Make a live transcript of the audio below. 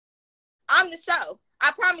I'm the show.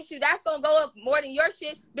 I promise you that's gonna go up more than your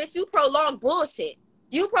shit. Bitch, you prolong bullshit.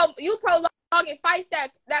 You prolonging fights that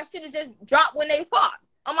should have just dropped when they fought.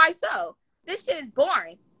 On my soul. This shit is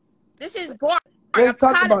boring. This shit is boring. I'm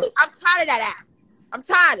tired of it. I'm tired of that app. I'm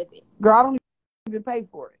tired of it. Girl, I don't even pay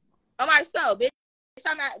for it. On my soul, bitch.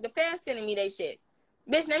 The fans sending me their shit.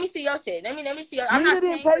 Bitch, let me see your shit. Let me see your. I'm not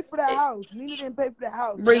didn't pay for that house. Nina didn't pay for that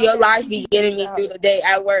house. Bree, your lies be getting me through the day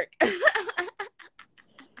at work.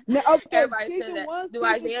 Now, okay, everybody said that. Do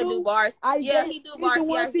Isaiah do bars? Yeah, he do bars.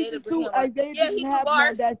 Yeah, Isaiah didn't have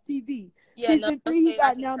bars. That TV. Yeah, season 3, he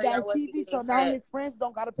got now that TV, so now his friends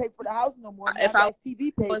don't gotta pay for the house no more. Now if I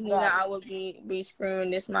TV pays was Nina, I would be screwing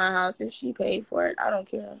this my house if she paid for it. I don't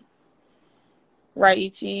care. Right,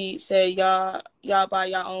 ET said y'all buy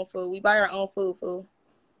your own food. We buy our own food, fool.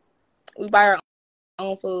 We buy our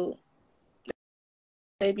own food.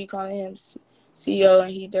 They be calling him CEO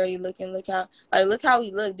and he dirty looking. Look how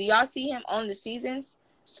he look. Do y'all see him on the seasons?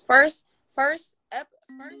 First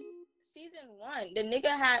season 1, the nigga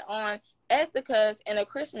had on Ethica's in a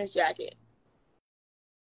Christmas jacket.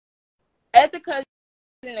 Ethica's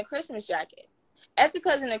in a Christmas jacket.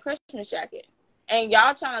 And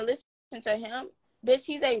y'all trying to listen to him? Bitch,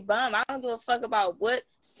 he's a bum. I don't give a fuck about what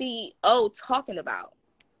CEO talking about.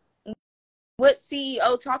 What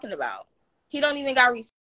CEO talking about? He don't even got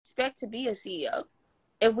respect to be a CEO.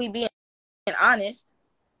 If we being honest.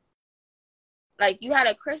 Like, you had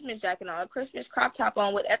a Christmas jacket on, a Christmas crop top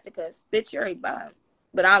on with Ethica's. Bitch, you're a bum.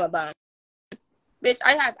 But I'm a bum. Bitch,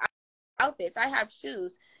 I have outfits. I have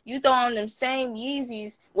shoes. You throw on them same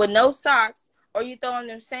Yeezys with no socks, or you throw on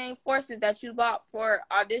them same Forces that you bought for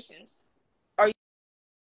auditions. Or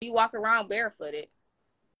you walk around barefooted.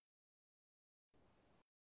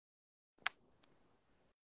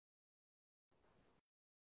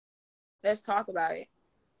 Let's talk about it.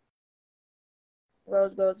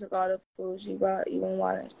 Rose Gold took all the food she brought, even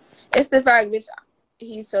water. It's the fact, bitch,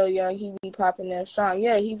 he's so young, he be popping them strong.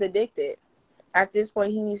 Yeah, he's addicted. At this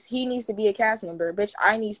point, he needs to be a cast member. Bitch,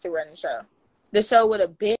 I needs to run the show. The show would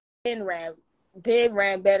have been ran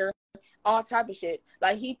better, all type of shit.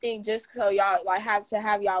 Like, he think just so y'all like have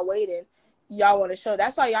y'all waiting, y'all want to show.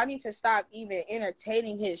 That's why y'all need to stop even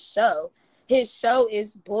entertaining his show. His show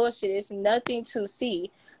is bullshit. It's nothing to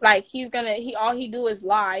see. Like, all he do is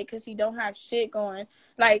lie because he don't have shit going.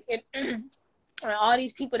 Like, and all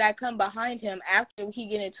these people that come behind him after he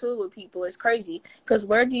get into it with people is crazy. Because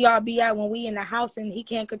where do y'all be at when we in the house and he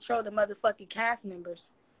can't control the motherfucking cast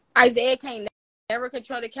members? Isaiah can't never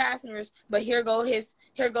control the cast members, but here goes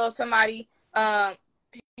somebody,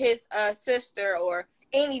 his sister or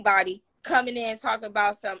anybody coming in talking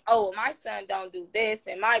about my son don't do this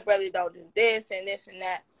and my brother don't do this and this and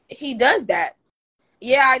that. He does that.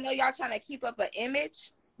 Yeah, I know y'all trying to keep up an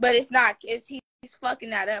image, but it's not. He's fucking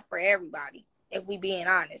that up for everybody. If we being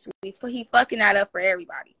honest, he fucking that up for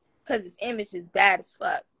everybody because his image is bad as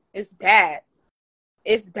fuck. It's bad.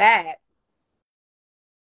 It's bad.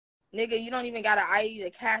 Nigga, you don't even got an ID to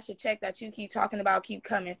cash a check that you keep talking about keep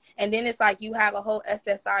coming. And then it's like you have a whole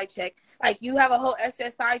SSI check. Like, you have a whole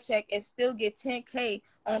SSI check and still get $10K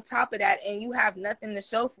on top of that, and you have nothing to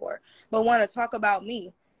show for it. But want to talk about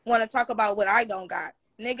me. Want to talk about what I don't got.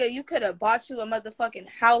 Nigga, you could have bought you a motherfucking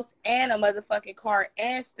house and a motherfucking car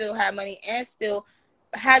and still had money and still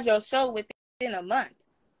had your show within a month.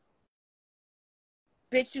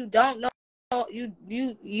 Bitch, you don't know.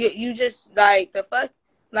 You just, like, the fuck?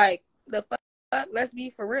 Like, the fuck? Let's be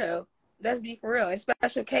for real. And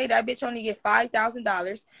Speshel K, that bitch only get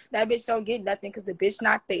 $5,000. That bitch don't get nothing because the bitch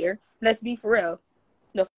not there. Let's be for real.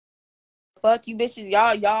 Fuck you bitches,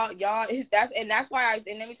 y'all. That's why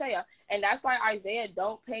let me tell y'all, and that's why Isaiah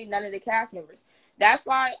don't pay none of the cast members. That's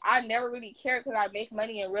why I never really cared because I make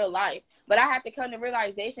money in real life. But I have to come to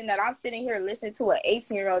realization that I'm sitting here listening to an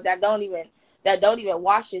 18-year-old that don't even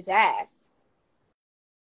wash his ass.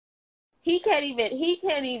 He can't even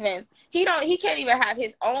have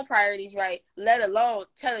his own priorities right, let alone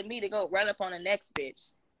telling me to go run up on the next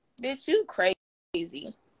bitch. Bitch, you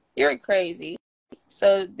crazy. You're crazy.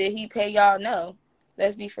 So did he pay y'all? No.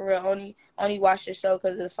 Let's be for real. Only watch the show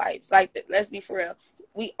because of the fights. Like, let's be for real.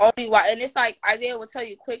 We only watch, and it's like Isaiah will tell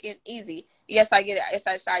you quick and easy. Yes, I get it. It's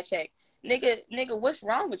a side check. Nigga, what's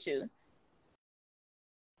wrong with you?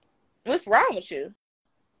 What's wrong with you?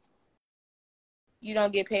 You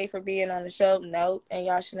don't get paid for being on the show? Nope. And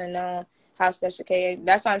y'all should have known how Speshel K.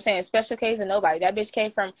 That's what I'm saying. Speshel K is a nobody. That bitch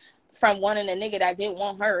came from wanting a nigga that didn't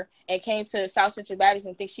want her and came to South Central Baddies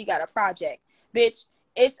and think she got a project. Bitch,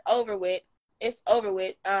 it's over with. It's over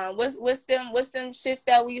with. What's them shits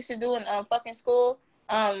that we used to do in fucking school?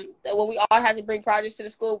 when we all have to bring projects to the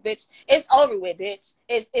school, bitch, it's over with, bitch.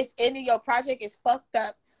 It's ending your project. It's fucked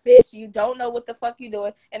up, bitch. You don't know what the fuck you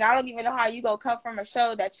doing, and I don't even know how you gonna come from a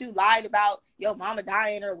show that you lied about your mama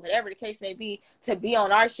dying or whatever the case may be to be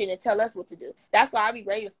on our shit and tell us what to do. That's why I be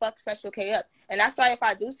ready to fuck Speshel K up, and that's why if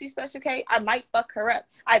I do see Speshel K, I might fuck her up.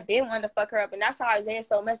 I've been wanting to fuck her up, and that's why Isaiah's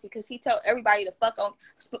so messy, because he tell everybody to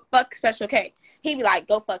fuck Speshel K. He be like,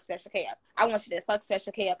 go fuck Speshel K up. I want you to fuck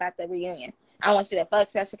Speshel K up at the reunion. I want you to fuck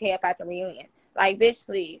Speshel K up at the reunion. Like, bitch,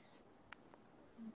 please.